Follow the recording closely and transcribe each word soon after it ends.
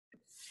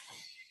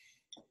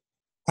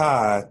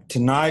Hi,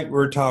 tonight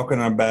we're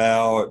talking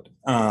about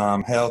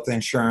health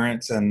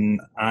insurance,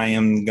 and I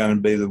am going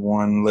to be the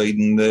one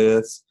leading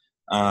this.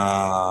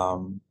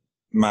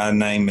 My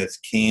name is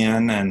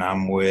Ken, and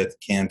I'm with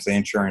Ken's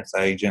Insurance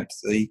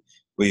Agency.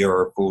 We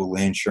are a full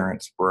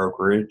insurance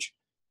brokerage.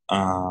 We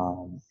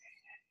are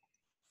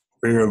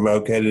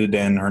located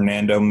in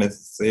Hernando,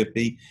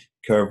 Mississippi,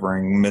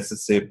 covering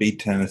Mississippi,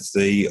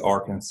 Tennessee,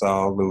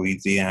 Arkansas,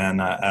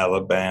 Louisiana,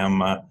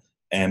 Alabama,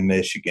 and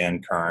Michigan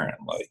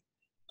currently.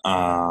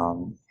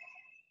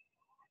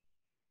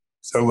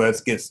 So let's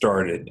get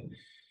started.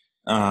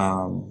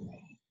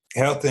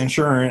 Health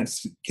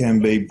insurance can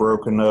be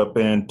broken up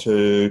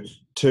into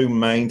two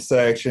main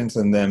sections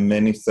and then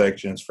many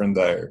sections from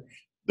there.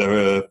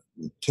 The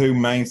two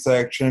main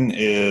section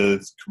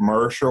is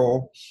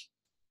commercial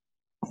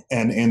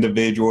and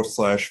individual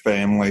 /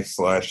 family /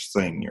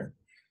 senior.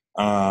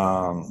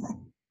 We're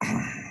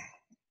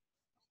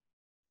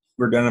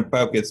going to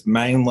focus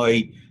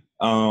mainly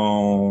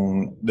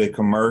on the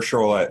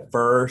commercial at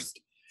first,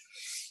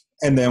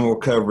 and then we'll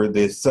cover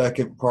the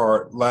second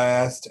part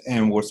last,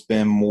 and we'll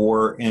spend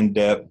more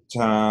in-depth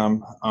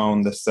time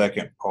on the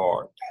second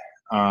part.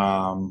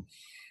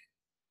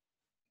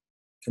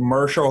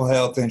 Commercial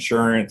health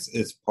insurance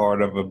is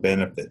part of a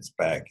benefits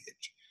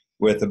package.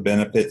 With a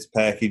benefits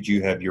package,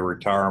 you have your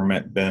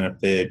retirement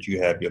benefit,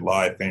 you have your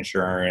life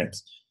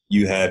insurance,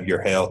 you have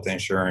your health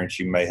insurance,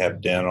 you may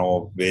have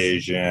dental,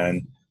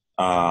 vision,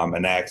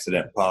 an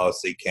accident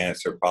policy,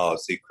 cancer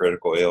policy,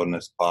 critical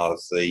illness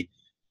policy,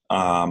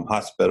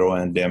 hospital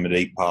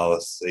indemnity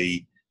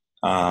policy,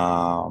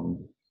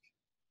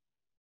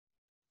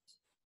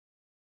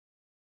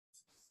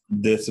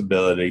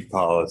 disability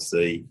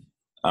policy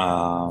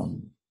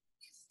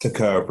to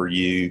cover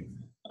you.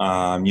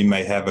 You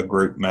may have a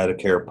group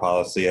Medicare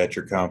policy at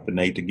your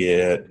company to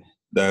get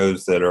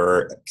those that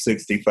are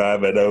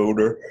 65 and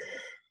older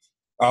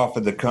off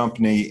of the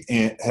company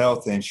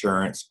health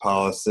insurance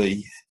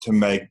policy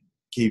to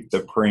keep the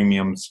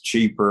premiums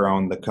cheaper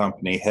on the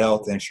company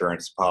health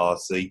insurance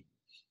policy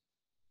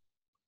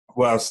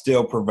while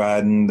still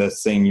providing the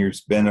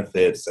seniors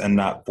benefits and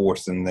not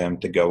forcing them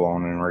to go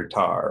on and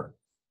retire.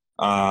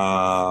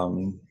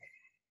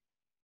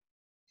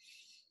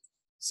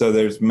 So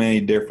there's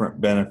many different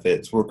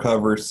benefits. We'll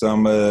cover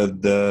some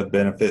of the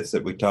benefits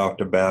that we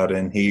talked about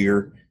in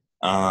here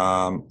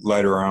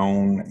later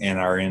on in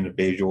our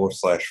individual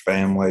 /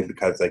 family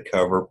because they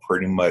cover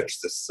pretty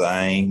much the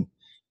same.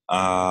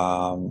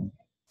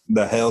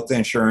 The health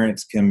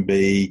insurance can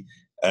be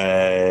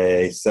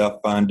a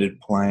self-funded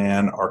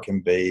plan or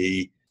can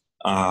be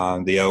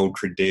the old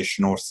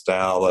traditional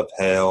style of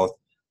health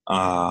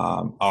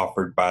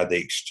offered by the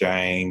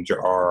exchange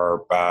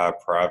or by a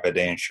private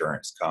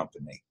insurance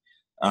company.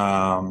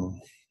 Or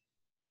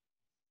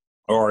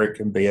it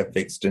can be a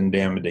fixed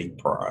indemnity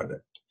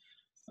product.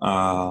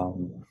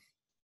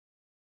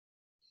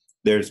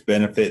 There's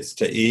benefits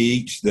to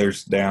each,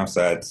 there's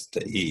downsides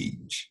to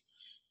each.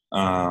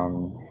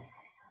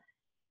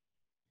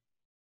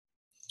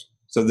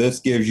 So this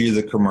gives you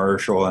the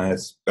commercial, and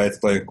it's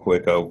basically a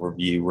quick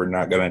overview. We're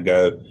not going to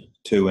go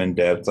too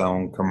in-depth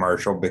on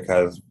commercial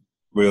because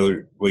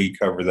we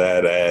cover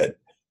that at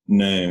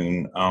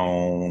noon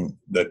on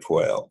the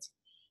 12th.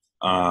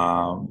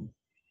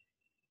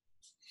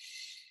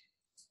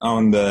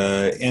 On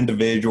the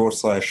individual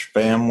 /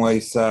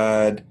 family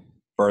side,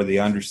 for the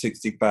under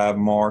 65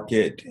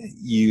 market,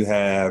 you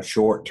have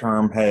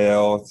short-term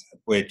health,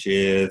 which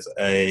is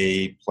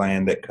a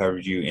plan that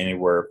covers you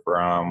anywhere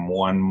from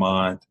 1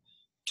 month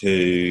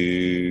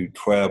to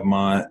 12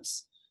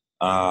 months.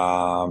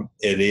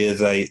 It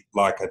is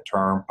like a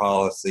term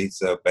policy,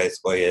 so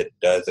basically it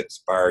does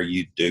expire.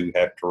 You do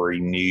have to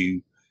renew.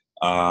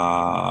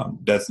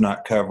 Does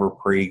not cover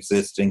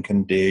pre-existing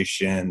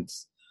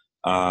conditions.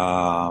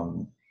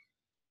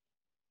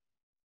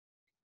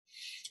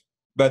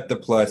 But the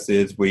plus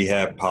is we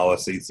have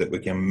policies that we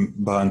can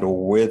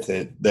bundle with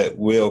it that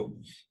will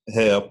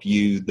help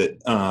you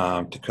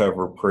to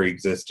cover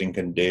pre-existing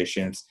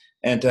conditions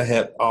and to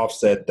help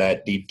offset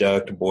that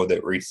deductible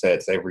that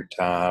resets every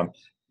time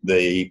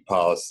the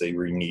policy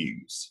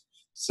renews.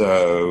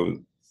 So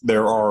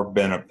there are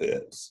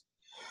benefits.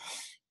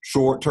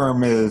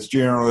 Short-term is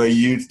generally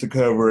used to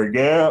cover a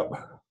gap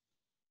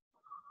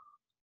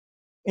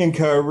in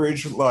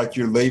coverage, like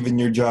you're leaving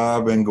your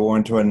job and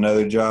going to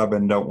another job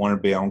and don't want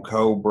to be on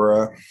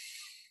COBRA,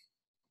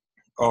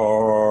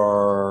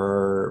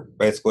 or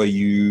basically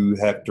you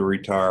have to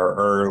retire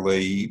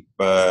early,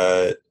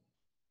 but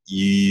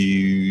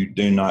you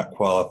do not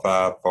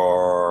qualify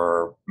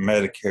for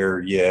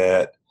Medicare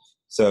yet,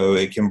 so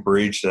it can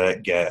bridge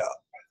that gap.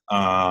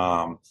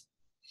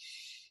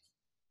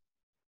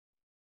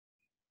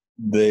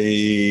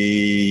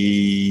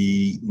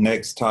 The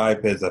next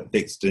type is a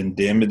fixed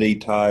indemnity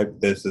type.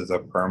 This is a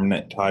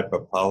permanent type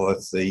of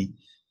policy.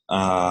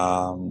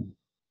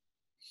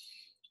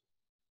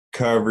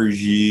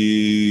 Covers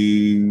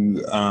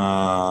you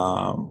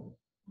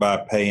by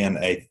paying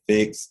a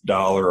fixed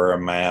dollar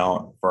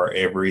amount for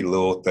every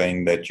little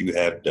thing that you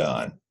have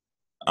done.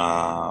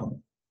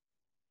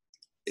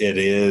 it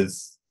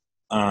is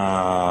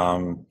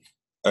a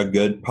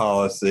good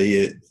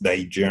policy.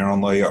 They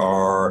generally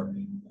are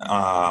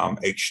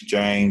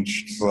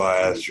exchange /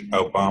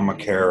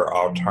 Obamacare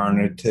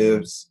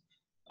alternatives.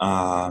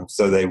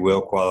 So they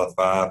will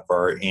qualify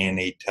for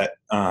any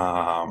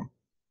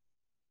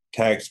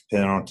tax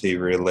penalty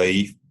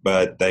relief,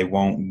 but they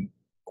won't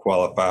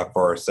qualify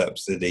for a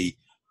subsidy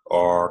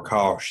or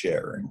cost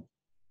sharing.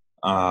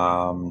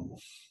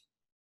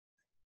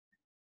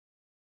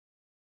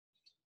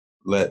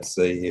 Let's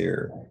see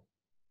here.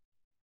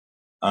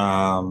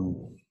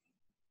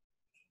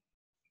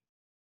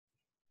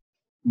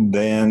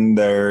 Then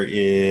there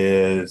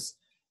is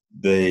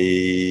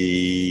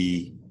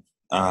the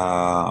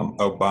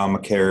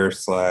Obamacare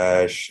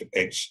 /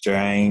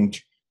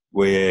 exchange,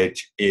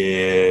 which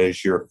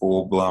is your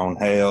full-blown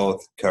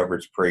health,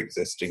 covers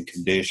pre-existing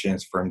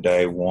conditions from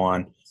day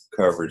one,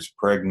 covers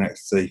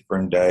pregnancy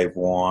from day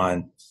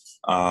one,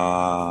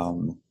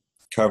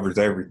 covers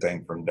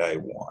everything from day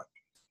one.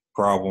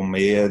 Problem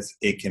is,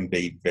 it can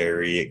be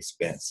very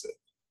expensive.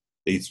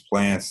 These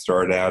plans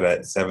start out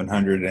at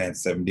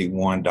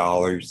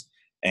 $771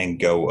 and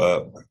go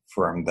up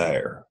from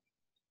there.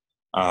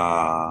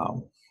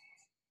 And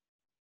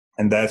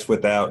that's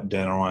without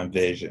dental and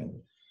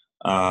vision.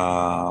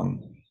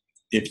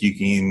 If you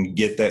can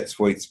get that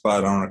sweet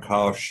spot on a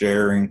cost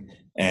sharing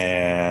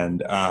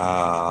and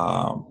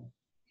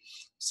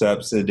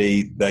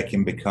subsidy, that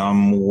can become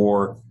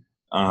more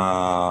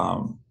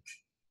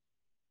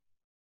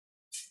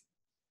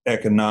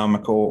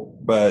economical,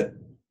 but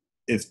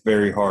it's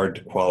very hard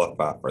to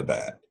qualify for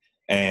that.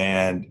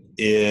 And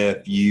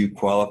if you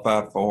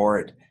qualify for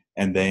it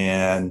and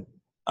then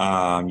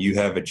you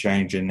have a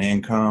change in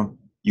income,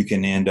 you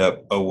can end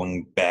up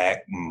owing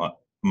back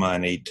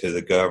money to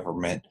the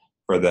government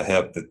for the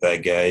help that they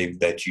gave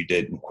that you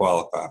didn't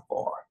qualify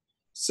for.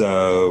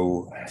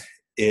 So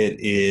it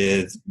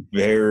is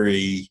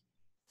very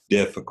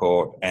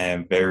difficult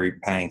and very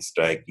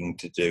painstaking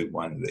to do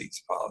one of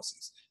these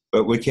policies.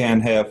 But we can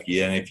help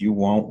you, and if you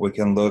want, we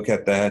can look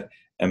at that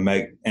and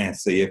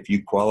see if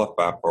you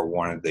qualify for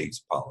one of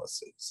these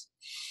policies.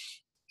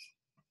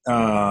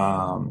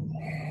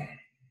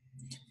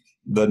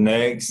 The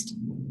next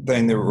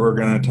thing that we're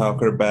going to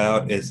talk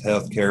about is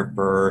healthcare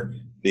for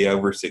the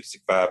over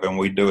 65, and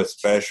we do a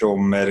special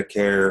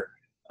Medicare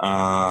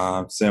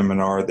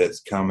seminar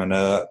that's coming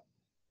up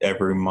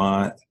every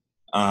month.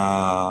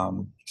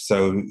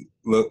 So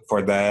look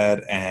for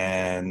that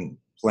and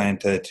plan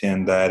to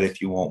attend that if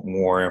you want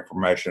more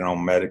information on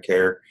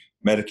Medicare.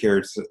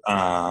 Medicare is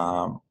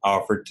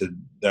offered to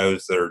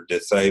those that are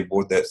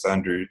disabled, that's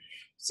under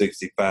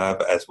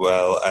 65, as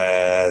well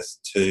as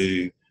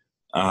to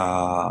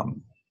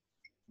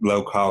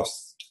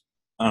low-cost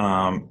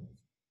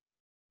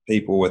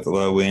people with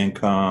low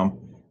income,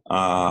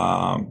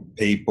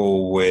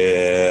 people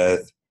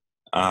with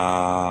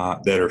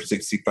that are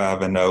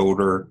 65 and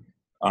older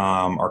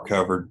are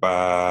covered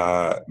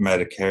by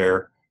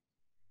Medicare.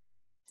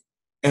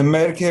 And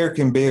Medicare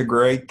can be a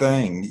great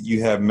thing.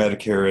 You have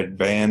Medicare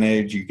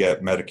Advantage, you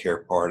got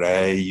Medicare Part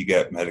A, you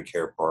got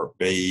Medicare Part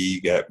B,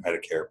 you got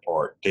Medicare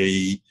Part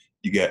D,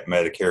 you got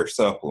Medicare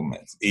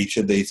supplements. Each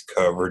of these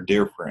cover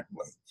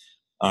differently.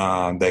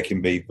 They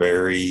can be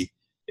very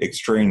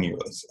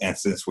extraneous. And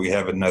since we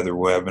have another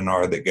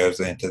webinar that goes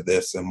into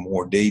this in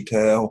more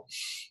detail,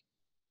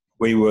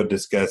 we will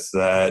discuss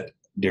that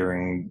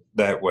during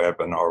that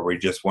webinar. We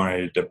just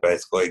wanted to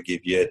basically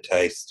give you a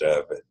taste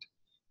of it.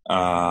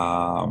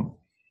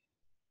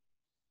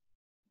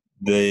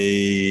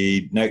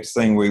 The next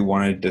thing we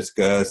want to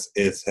discuss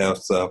is health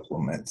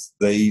supplements.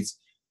 These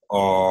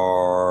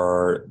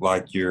are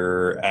like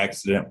your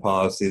accident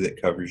policy that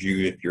covers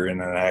you if you're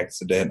in an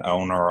accident,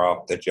 on or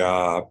off the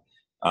job.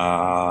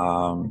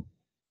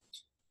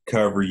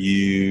 Cover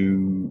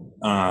you.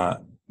 The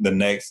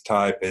next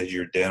type is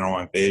your dental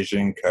and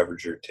vision,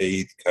 covers your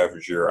teeth,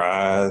 covers your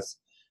eyes.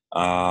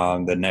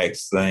 The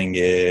next thing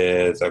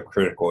is a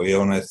critical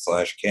illness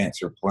 /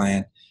 cancer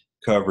plan,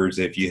 covers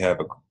if you have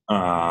a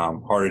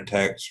heart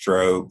attack,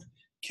 stroke,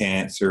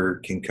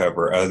 cancer, can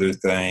cover other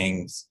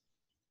things.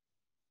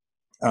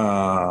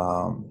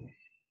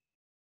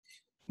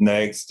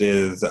 Next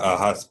is a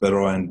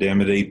hospital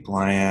indemnity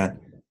plan.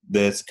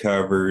 This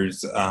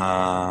covers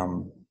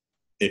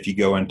if you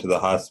go into the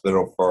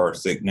hospital for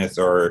sickness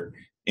or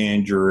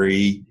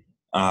injury.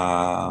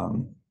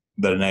 The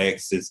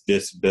next is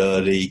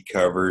disability,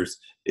 covers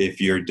if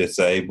you're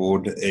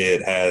disabled.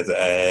 It has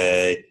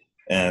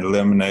an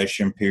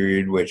elimination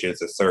period, which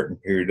is a certain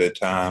period of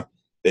time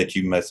that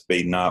you must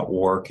be not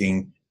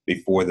working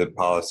before the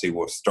policy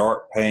will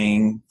start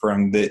paying for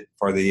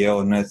the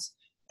illness,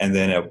 and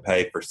then it'll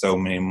pay for so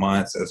many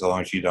months as long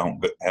as you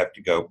don't have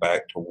to go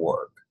back to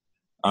work.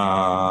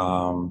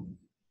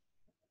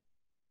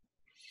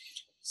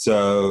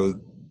 So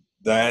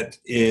that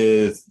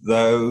is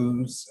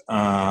those.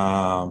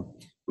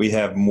 We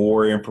have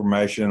more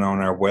information on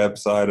our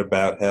website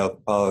about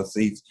health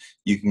policies.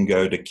 You can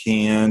go to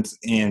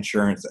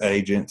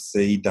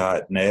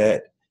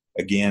kensinsuranceagency.net.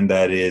 Again,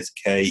 that is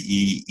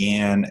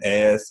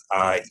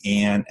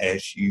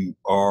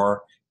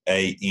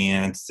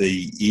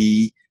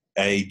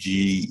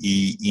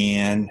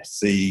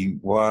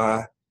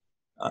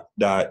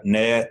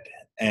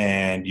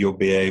and you'll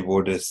be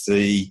able to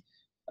see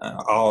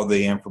all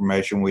the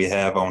information we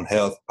have on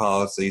health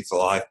policies,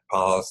 life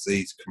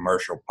policies,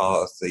 commercial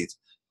policies,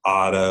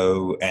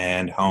 auto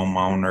and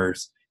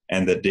homeowners,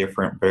 and the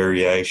different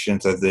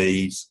variations of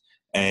these,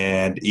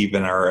 and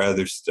even our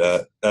other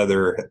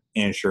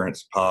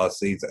insurance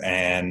policies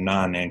and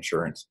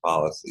non-insurance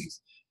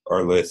policies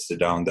are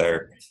listed on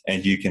there.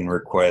 And you can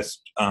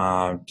request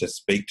to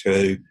speak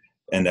to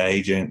an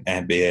agent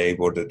and be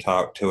able to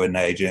talk to an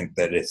agent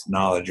that is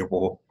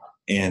knowledgeable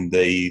in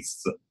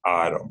these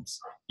items.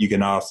 You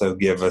can also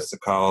give us a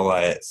call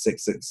at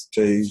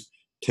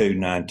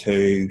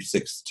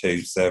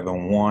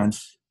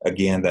 662-292-6271.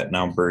 Again, that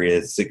number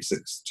is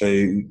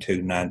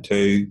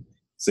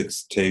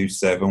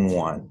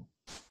 662-292-6271.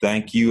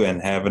 Thank you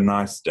and have a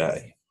nice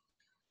day.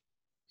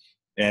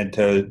 And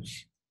to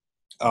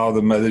all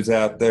the mothers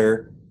out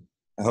there,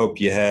 I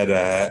hope you had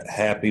a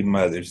happy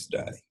Mother's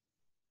Day.